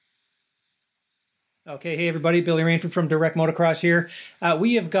Okay, hey everybody, Billy Rainford from Direct Motocross here.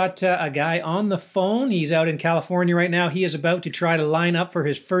 We have got a guy on the phone. He's out in California right now. He is about to try to line up for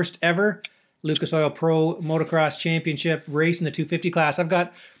his first ever Lucas Oil Pro Motocross Championship race in the 250 class. I've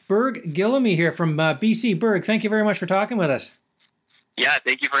got Berg Gillamy here from BC. Berg, thank you very much for talking with us. Yeah,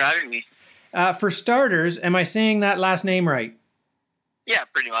 thank you for having me. For starters, am I saying that last name right? Yeah,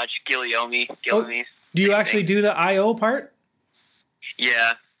 pretty much. Gillamy. Do you actually do the I-O part?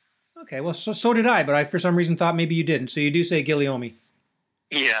 Yeah. Okay, well, so did I, but I for some reason thought maybe you didn't. So you do say Gillamy.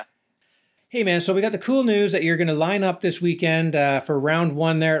 Yeah. Hey, man, so we got the cool news that you're going to line up this weekend for round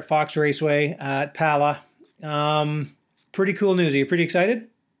one there at Fox Raceway at Pala. Pretty cool news. Are you pretty excited?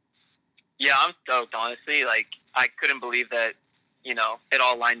 Yeah, I'm stoked, honestly. Like, I couldn't believe that, it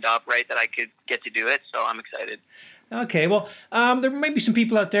all lined up right, that I could get to do it, so I'm excited. Okay, well, there might be some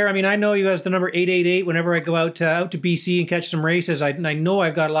people out there. I mean, I know you as the number 888 whenever I go out to BC and catch some races. I know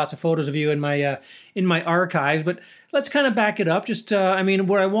I've got lots of photos of you in my archives, but let's kind of back it up. Just,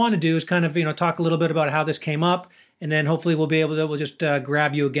 what I want to do is kind of, talk a little bit about how this came up, and then hopefully we'll just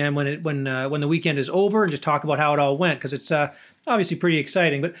grab you again when the weekend is over and just talk about how it all went, because it's obviously pretty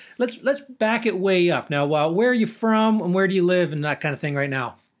exciting. But let's back it way up. Now, where are you from and where do you live and that kind of thing right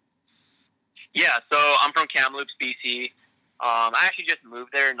now? Yeah, so I'm from Kamloops, BC. I actually just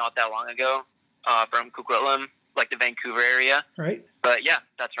moved there not that long ago from Coquitlam, like the Vancouver area. Right. But yeah,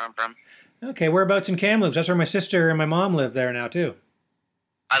 that's where I'm from. Okay, whereabouts in Kamloops? That's where my sister and my mom live there now too.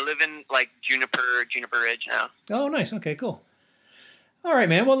 I live in like Juniper Ridge now. Oh, nice. Okay, cool. All right,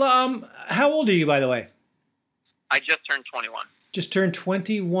 man. Well, how old are you, by the way? I just turned 21. Just turned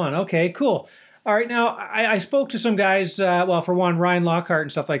 21. Okay, cool. All right, now I spoke to some guys. For one, Ryan Lockhart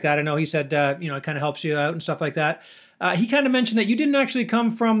and stuff like that. I know he said it kind of helps you out and stuff like that. He kind of mentioned that you didn't actually come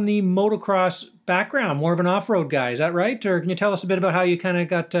from the motocross background, more of an off-road guy. Is that right? Or can you tell us a bit about how you kind of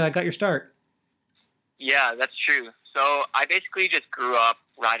got your start? Yeah, that's true. So I basically just grew up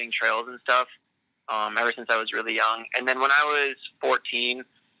riding trails and stuff ever since I was really young. And then when I was 14,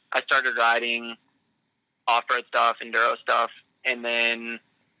 I started riding off-road stuff, enduro stuff, and then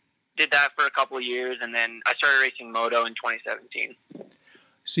did that for a couple of years, and then I started racing moto in 2017.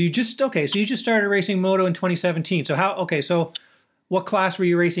 So you just started racing moto in 2017. So what class were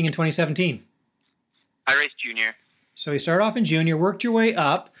you racing in 2017? I raced junior. So you started off in junior, worked your way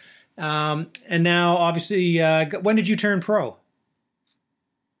up, and now obviously, when did you turn pro?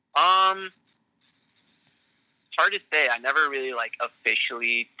 It's hard to say. I never really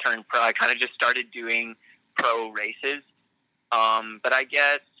officially turned pro. I kind of just started doing pro races. But I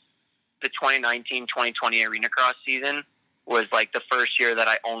guess the 2019-2020 Arena Cross season was the first year that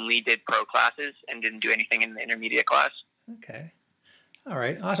I only did pro classes and didn't do anything in the intermediate class. Okay. All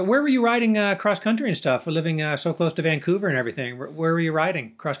right. Awesome. Where were you riding cross country and stuff? For living so close to Vancouver and everything. Where were you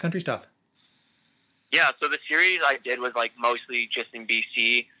riding cross country stuff? Yeah. So the series I did was mostly just in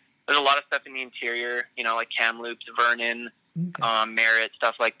BC. There's a lot of stuff in the interior, like Kamloops, Vernon, okay. Merritt,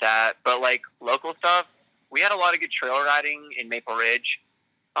 stuff like that. But local stuff, we had a lot of good trail riding in Maple Ridge.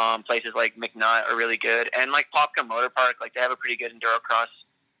 Places like McNutt are really good, and Popka Motor Park, they have a pretty good enduro cross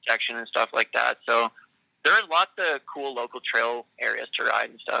section and stuff like that. So there's lots of cool local trail areas to ride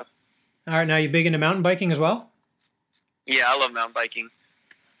and stuff. All right, now you big into mountain biking as well? Yeah, I love mountain biking.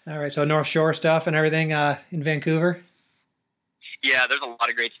 All right, so North Shore stuff and everything in Vancouver? Yeah, there's a lot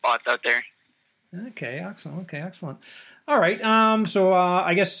of great spots out there. Okay, excellent. All right, so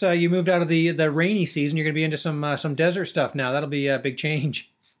I guess you moved out of the rainy season. You're going to be into some desert stuff now. That'll be a big change.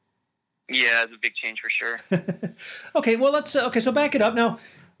 Yeah, it's a big change for sure. Okay, well, so back it up now.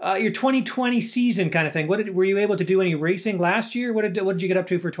 Your 2020 season kind of thing. Were you able to do any racing last year? What did you get up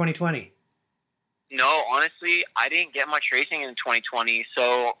to for 2020? No, honestly, I didn't get much racing in 2020.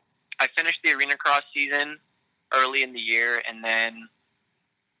 So I finished the Arena Cross season early in the year, and then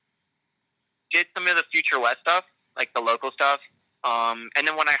did some of the Future West stuff, the local stuff. And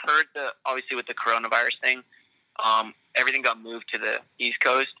then when I heard obviously with the coronavirus thing, everything got moved to the East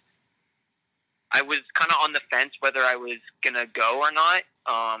Coast. I was kind of on the fence whether I was going to go or not.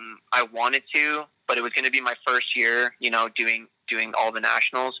 I wanted to, but it was going to be my first year, doing all the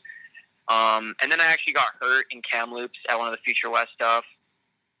nationals. And then I actually got hurt in Kamloops at one of the Future West stuff.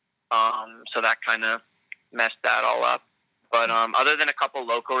 So that kind of messed that all up. But other than a couple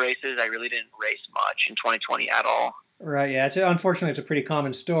local races, I really didn't race much in 2020 at all. Right, yeah. Unfortunately, it's a pretty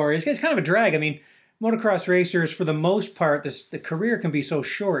common story. It's kind of a drag. I mean, motocross racers, for the most part, the career can be so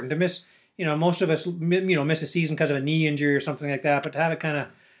short. And to miss, most of us, miss a season because of a knee injury or something like that. But to have it kind of,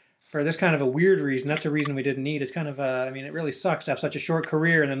 for this kind of a weird reason, that's a reason we didn't need. It's kind of, it really sucks to have such a short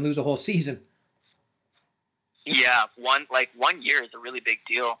career and then lose a whole season. Yeah, 1 year is a really big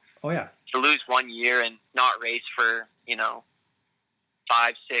deal. Oh yeah. To lose 1 year and not race for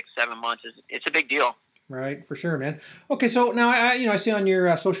 5, 6, 7 months it's a big deal. Right, for sure, man. Okay, so now I see on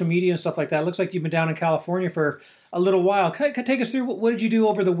your social media and stuff like that. It looks like you've been down in California for a little while. Can you take us through what did you do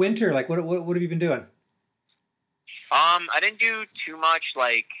over the winter? Like, what have you been doing? I didn't do too much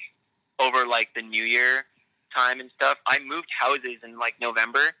over the New Year time and stuff. I moved houses in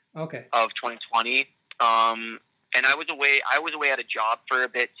November Okay. of 2020. And I was away. I was away at a job for a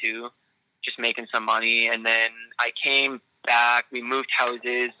bit too, just making some money. And then I came back. We moved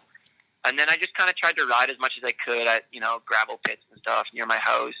houses. And then I just kind of tried to ride as much as I could at, gravel pits and stuff near my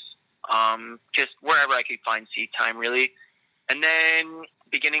house. Just wherever I could find seat time, really. And then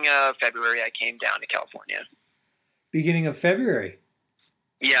beginning of February, I came down to California. Beginning of February?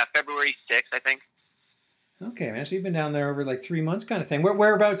 Yeah, February 6th, I think. Okay, man. So you've been down there over 3 months kind of thing.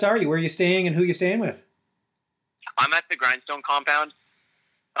 Whereabouts are you? Where are you staying and who are you staying with? I'm at the Grindstone compound.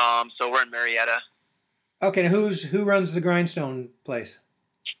 So we're in Marietta. Okay, now who runs the Grindstone place?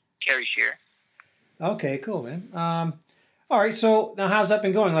 Carrie Shear. Okay, cool, man. All right, so now how's that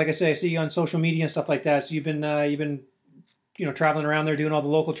been going? Like I say, I see you on social media and stuff like that. So you've been traveling around there doing all the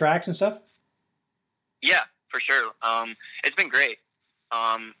local tracks and stuff? Yeah, for sure. It's been great.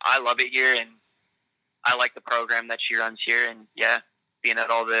 I love it here, and I like the program that she runs here. And yeah, being at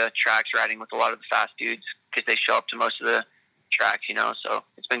all the tracks, riding with a lot of the fast dudes because they show up to most of the tracks, so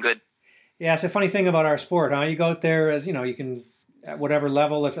it's been good. Yeah, it's a funny thing about our sport, huh? You go out there as, you can, at whatever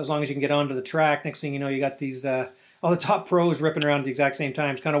level, as long as you can get onto the track, next thing you know, you got these, all the top pros ripping around at the exact same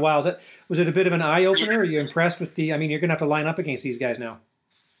time. It's kind of wild. Was it a bit of an eye-opener? Are you impressed with you're going to have to line up against these guys now.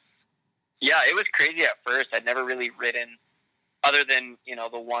 Yeah, it was crazy at first. I'd never really ridden, other than,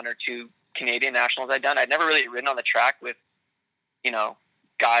 the 1 or 2 Canadian nationals I'd done. I'd never really ridden on the track with,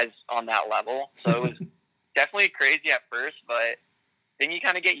 guys on that level. So it was definitely crazy at first, but then you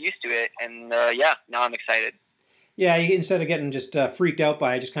kind of get used to it. And now I'm excited. Yeah, instead of getting just freaked out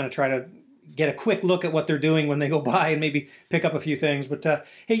by it, just kind of try to get a quick look at what they're doing when they go by and maybe pick up a few things. But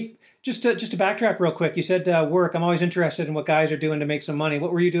hey, just to backtrack real quick, you said work. I'm always interested in what guys are doing to make some money.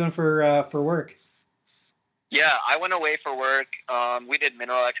 What were you doing for work? Yeah, I went away for work. We did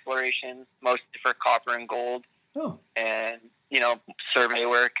mineral exploration, mostly for copper and gold. Oh. And, survey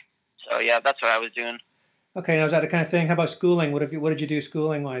work. So, yeah, that's what I was doing. Okay, now is that the kind of thing? How about schooling? What did you do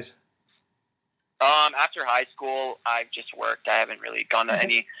schooling-wise? After high school, I've just worked. I haven't really gone to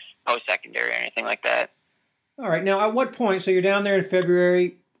any post-secondary or anything like that. All right. Now, at what point, so you're down there in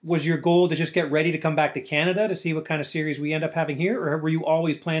February, was your goal to just get ready to come back to Canada to see what kind of series we end up having here? Or were you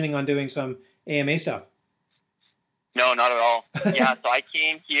always planning on doing some AMA stuff? No, not at all. Yeah, so I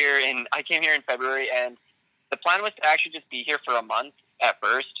came here in February, and the plan was to actually just be here for a month at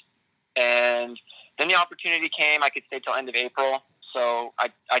first. And then the opportunity came. I could stay till end of April. So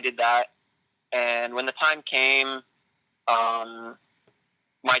I did that. And when the time came,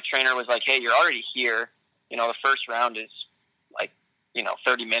 my trainer was like, hey, you're already here. The first round is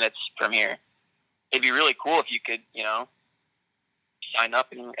 30 minutes from here. It'd be really cool if you could, sign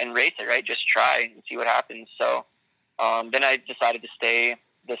up and race it, right? Just try and see what happens. So then I decided to stay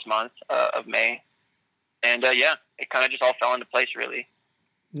this month of May. And, it kind of just all fell into place, really.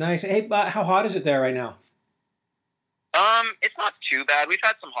 Nice. Hey, how hot is it there right now? It's not too bad. We've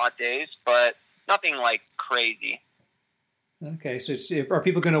had some hot days, but nothing crazy. Okay, so are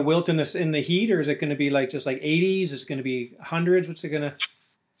people going to wilt in the heat, or is it going to be just 80s? Is it going to be hundreds? What's it going to?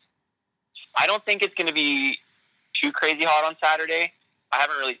 I don't think it's going to be too crazy hot on Saturday. I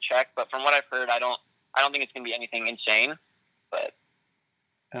haven't really checked, but from what I've heard, I don't think it's going to be anything insane. But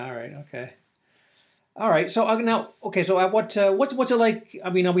all right, okay. All right. So now, okay. So what's it like? I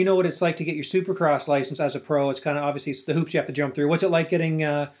mean, we know what it's like to get your Supercross license as a pro. It's kind of obviously it's the hoops you have to jump through. What's it like getting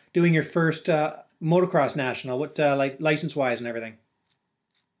doing your first motocross national? What license wise and everything?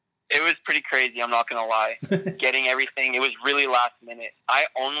 It was pretty crazy. I'm not gonna lie. Getting everything. It was really last minute. I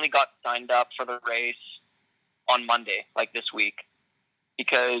only got signed up for the race on Monday, this week,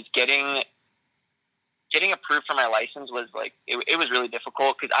 because getting approved for my license was it was really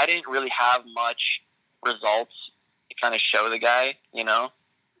difficult because I didn't really have much results to kind of show the guy, and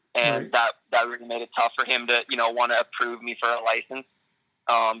right. that really made it tough for him to, want to approve me for a license.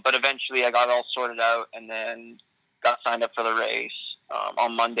 But eventually I got it all sorted out and then got signed up for the race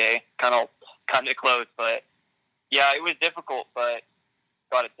on Monday. Kind of close, but yeah, it was difficult, but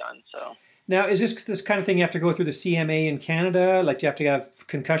got it done. So now, is this kind of thing you have to go through the CMA in Canada? Do you have to have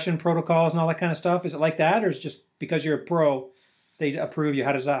concussion protocols and all that kind of stuff? Is it like that, or is it just because you're a pro, they approve you?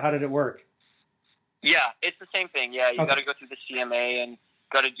 How did it work? Yeah, it's the same thing. Yeah, you got to go through the CMA and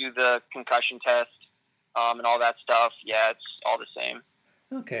got to do the concussion test. and all that stuff. Yeah, it's all the same.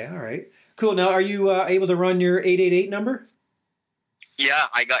 Okay, all right, cool. Now, are you able to run your 888 number? Yeah,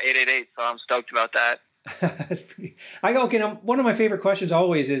 I got 888, so I'm stoked about that. That's pretty. I go. Okay, now, one of my favorite questions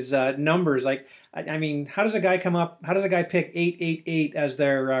always is numbers. Like, I mean, how does a guy come up? How does a guy pick 888 as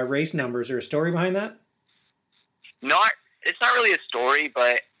their race numbers? Is there a story behind that? It's not really a story,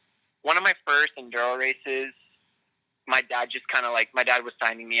 but one of my first enduro races, my dad was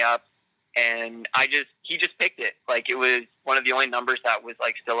signing me up, and he just picked it. Like, it was one of the only numbers that was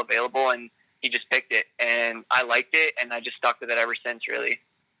like still available, and he just picked it, and I liked it, and I just stuck with it ever since, really.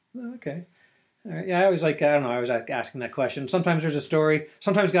 Okay. All right. Yeah, I always I don't know, I was asking that question. Sometimes there's a story.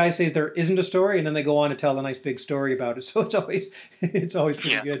 Sometimes guys say there isn't a story, and then they go on to tell a nice big story about it. So it's always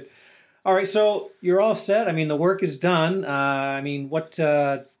pretty good. All right, so you're all set. I mean, the work is done. I mean, what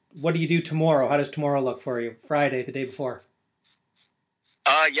do you do tomorrow? How does tomorrow look for you? Friday, the day before.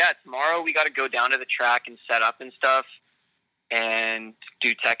 Yeah, tomorrow we got to go down to the track and set up and stuff, and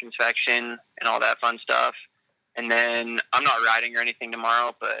do tech inspection and all that fun stuff. And then I'm not riding or anything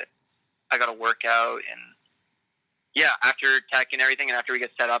tomorrow, but I got to work out, and yeah, after tech and everything, and after we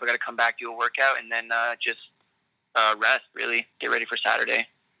get set up, I got to come back, do a workout, and then just rest. Really, get ready for Saturday.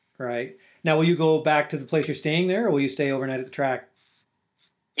 Right. Now, will you go back to the place you're staying there, or will you stay overnight at the track?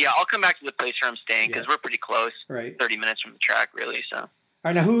 Yeah, I'll come back to the place where I'm staying because we're pretty close. Right. 30 minutes from the track, really. So. All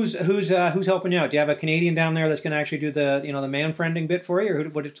right. Now, who's helping you out? Do you have a Canadian down there that's going to actually do the the man friending bit for you, or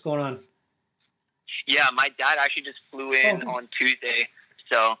what's going on? Yeah, my dad actually just flew in on Tuesday,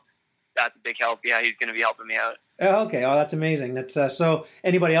 so that's a big help. Yeah, he's going to be helping me out. Oh, okay. Oh, that's amazing. That's so.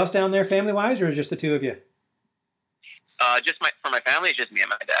 Anybody else down there, family wise, or is it just the two of you? For my family, it's just me and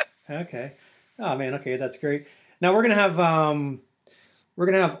my dad. Okay. Oh man. Okay, that's great. Now we're gonna have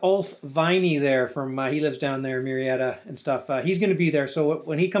Ulf Viney there from he lives down there, Murrieta and stuff. He's gonna be there. So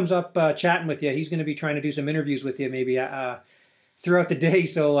when he comes up chatting with you, he's gonna be trying to do some interviews with you maybe throughout the day.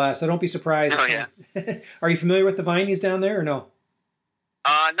 So don't be surprised. Oh yeah. Are you familiar with the Vineys down there or no?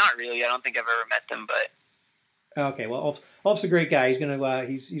 Not really. I don't think I've ever met them, but. Okay. Well, Ulf's a great guy.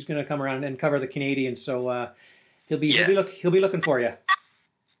 He's gonna come around and cover the Canadians. So. He'll be looking for you.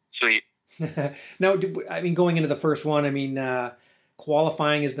 Sweet. Now, I mean, going into the first one, I mean,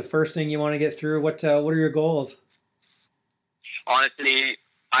 qualifying is the first thing you want to get through. What are your goals? Honestly,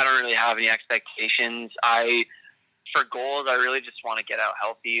 I don't really have any expectations. For goals, I really just want to get out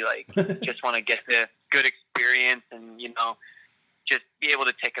healthy. Like, just want to get the good experience and just be able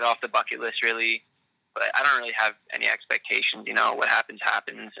to tick it off the bucket list. Really, but I don't really have any expectations. What happens,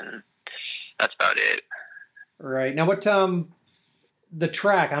 and that's about it. Right. Now, what the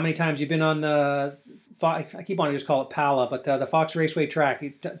track, how many times you've been on the, I keep wanting to just call it Pala, but the Fox Raceway track,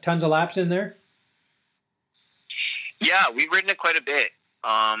 tons of laps in there? Yeah, we've ridden it quite a bit.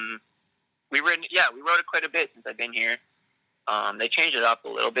 We rode it quite a bit since I've been here. They changed it up a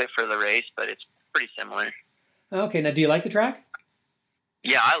little bit for the race, but it's pretty similar. Okay. Now, do you like the track?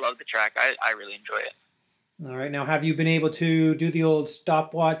 Yeah, I love the track. I really enjoy it. All right. Now, have you been able to do the old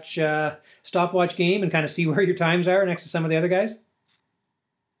stopwatch game and kind of see where your times are next to some of the other guys?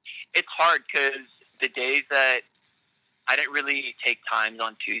 It's hard because the days that I didn't really take times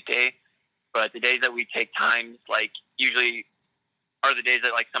on Tuesday, but the days that we take times, like, usually are the days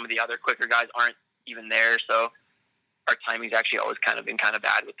that, like, some of the other quicker guys aren't even there. So our timing's actually always kind of been kind of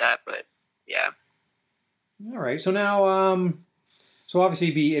bad with that. But yeah. All right. So now, so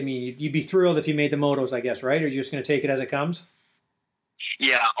obviously, you'd be thrilled if you made the motos, I guess, right? Or are you just going to take it as it comes?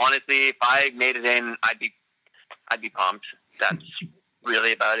 Yeah, honestly, if I made it in, I'd be pumped. That's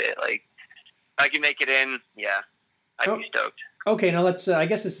really about it. Like, if I can make it in, yeah, I'd be stoked. Okay, now let's. I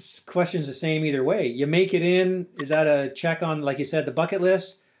guess this question's the same either way. You make it in, is that a check on, like you said, the bucket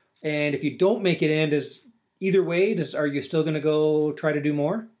list? And if you don't make it in, are you still going to go try to do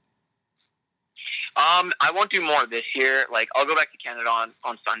more? I won't do more this year. Like, I'll go back to Canada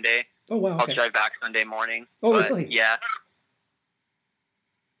on Sunday. Oh, wow. Okay. I'll drive back Sunday morning. Oh, really? Yeah.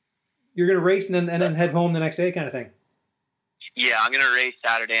 You're going to race and then head home the next day kind of thing? Yeah, I'm going to race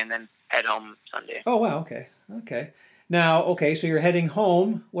Saturday and then head home Sunday. Oh, wow. Okay. Now, so you're heading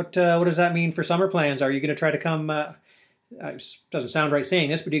home. What does that mean for summer plans? Are you going to try to come, doesn't sound right saying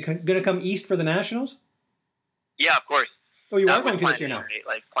this, but are you going to come east for the Nationals? Yeah, of course. Oh, you are going to this year now? Right?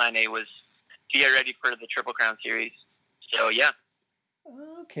 Like, plan A was to get ready for the Triple Crown Series. So, yeah.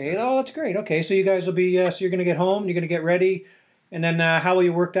 Okay. Oh, that's great. Okay, so you guys will be, so you're going to get home, you're going to get ready, and then how will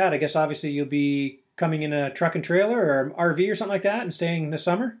you work that? I guess, obviously, you'll be coming in a truck and trailer or RV or something like that and staying this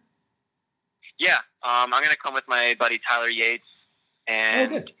summer? Yeah. I'm going to come with my buddy Tyler Yates,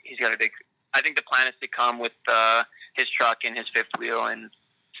 and he's got I think the plan is to come with his truck and his fifth wheel and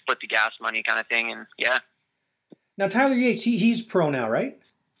split the gas money kind of thing. And yeah. Now Tyler Yates, he's pro now, right?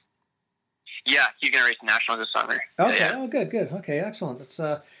 Yeah, he's gonna race nationals this summer. Okay. Yeah. Oh, good. Okay, excellent. It's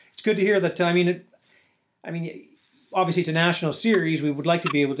good to hear that. I mean, obviously it's a national series. We would like to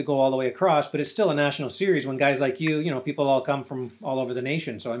be able to go all the way across, but it's still a national series when guys like you, people all come from all over the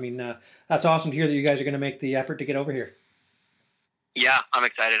nation. So I mean, that's awesome to hear that you guys are going to make the effort to get over here. Yeah, I'm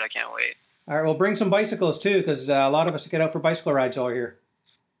excited. I can't wait. All right, well, bring some bicycles too, because a lot of us get out for bicycle rides over here.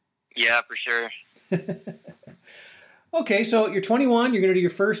 Yeah, for sure. Okay, so you're 21. You're going to do your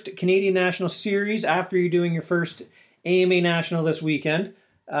first Canadian National Series after you're doing your first AMA National this weekend.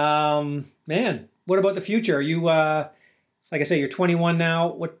 Man, what about the future? Are you, like I say, you're 21 now.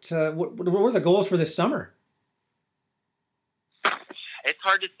 What are the goals for this summer? It's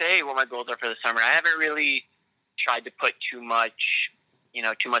hard to say what my goals are for the summer. I haven't really tried to put too much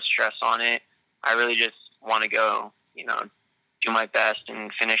stress on it. I really just want to go, do my best and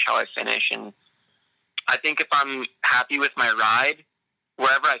finish how I finish. And I think if I'm happy with my ride,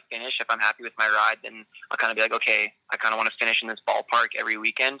 wherever I finish, if I'm happy with my ride, then I'll kind of be like, okay, I kind of want to finish in this ballpark every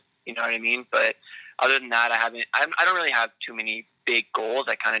weekend. You know what I mean? But other than that, I don't really have too many big goals.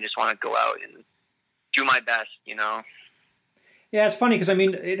 I kind of just want to go out and do my best, Yeah, it's funny because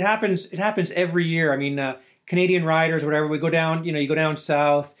it happens every year. I mean, Canadian riders, whatever, we go down, you go down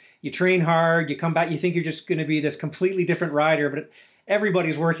south, you train hard, you come back, you think you're just going to be this completely different rider, but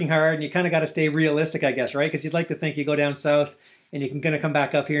everybody's working hard, and you kind of got to stay realistic, I guess, right? Because you'd like to think you go down south and you're going to come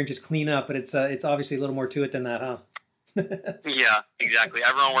back up here and just clean up, but it's obviously a little more to it than that, huh? Yeah, exactly.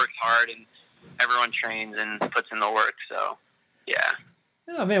 Everyone works hard and everyone trains and puts in the work. So, yeah.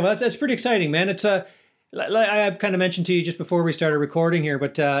 Oh man, well that's pretty exciting, man. It's like I kind of mentioned to you just before we started recording here,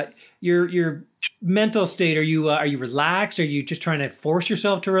 but your mental state, are you relaxed? Are you just trying to force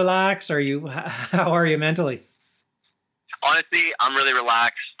yourself to relax? How are you mentally? Honestly, I'm really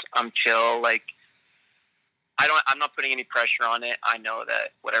relaxed. I'm chill. Like I'm not putting any pressure on it. I know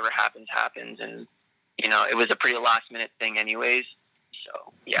that whatever happens, and it was a pretty last minute thing anyways.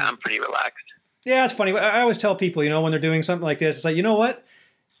 So yeah, I'm pretty relaxed. Yeah, it's funny. I always tell people, when they're doing something like this, it's like, you know what?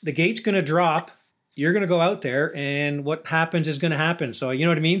 The gate's going to drop. You're going to go out there, and what happens is going to happen. So you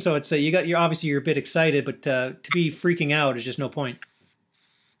know what I mean? So it's you're obviously a bit excited, but to be freaking out is just no point.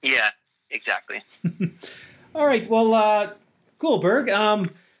 Yeah, exactly. All right. Well, cool, Berg.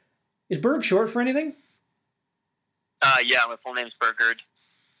 Is Berg short for anything? Yeah, my full name's Bergerd.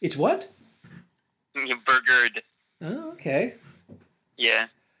 It's what? Bergerd. Oh, okay. Yeah.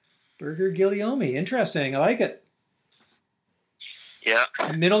 Bergerd Guillaume. Interesting. I like it. Yeah.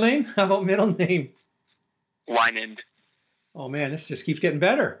 Middle name? How about middle name? Winand. Oh man, this just keeps getting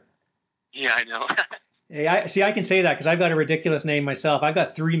better. Yeah, I know. Hey, I can say that because I've got a ridiculous name myself. I've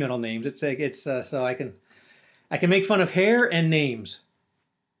got 3 middle names. It's so I can make fun of hair and names.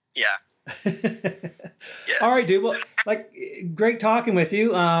 Yeah. Yeah. All right, dude. Well, great talking with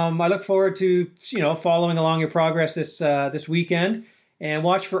you. I look forward to following along your progress this weekend, and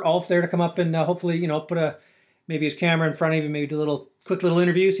watch for Ulf there to come up and hopefully put maybe his camera in front of you, maybe do a quick little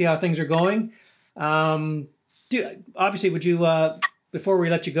interview, see how things are going. Obviously, would you before we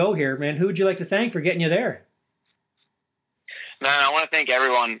let you go here, man, who would you like to thank for getting you there? Man, I want to thank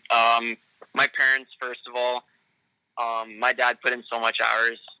everyone. My parents, first of all. My dad put in so much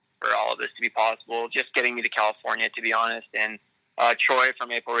hours for all of this to be possible, just getting me to California, to be honest. And Troy from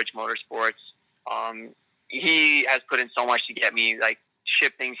Maple Ridge Motorsports, he has put in so much to get me,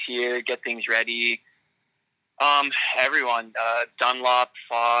 ship things here, get things ready. Everyone, Dunlop,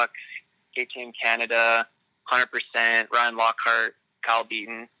 Fox, KTM Canada, 100%, Ryan Lockhart, Kyle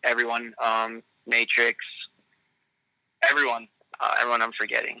Beaton, everyone, Matrix, everyone I'm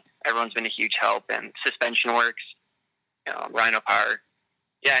forgetting. Everyone's been a huge help, and Suspension Works, Rhino Power.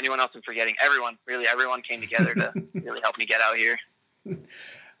 Yeah, anyone else I'm forgetting. Everyone came together to really help me get out here.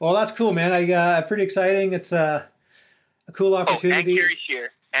 Well, that's cool, man. Pretty exciting. It's a cool opportunity.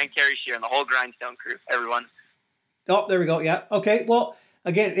 And Carrie Shear and the whole Grindstone crew, everyone. Oh, there we go. Yeah. Okay. Well,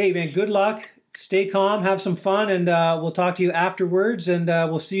 again, hey, man, good luck. Stay calm, have some fun, and we'll talk to you afterwards, and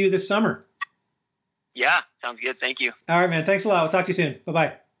we'll see you this summer. Yeah, sounds good. Thank you. All right, man. Thanks a lot. We'll talk to you soon.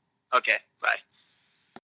 Bye-bye. Okay. Bye.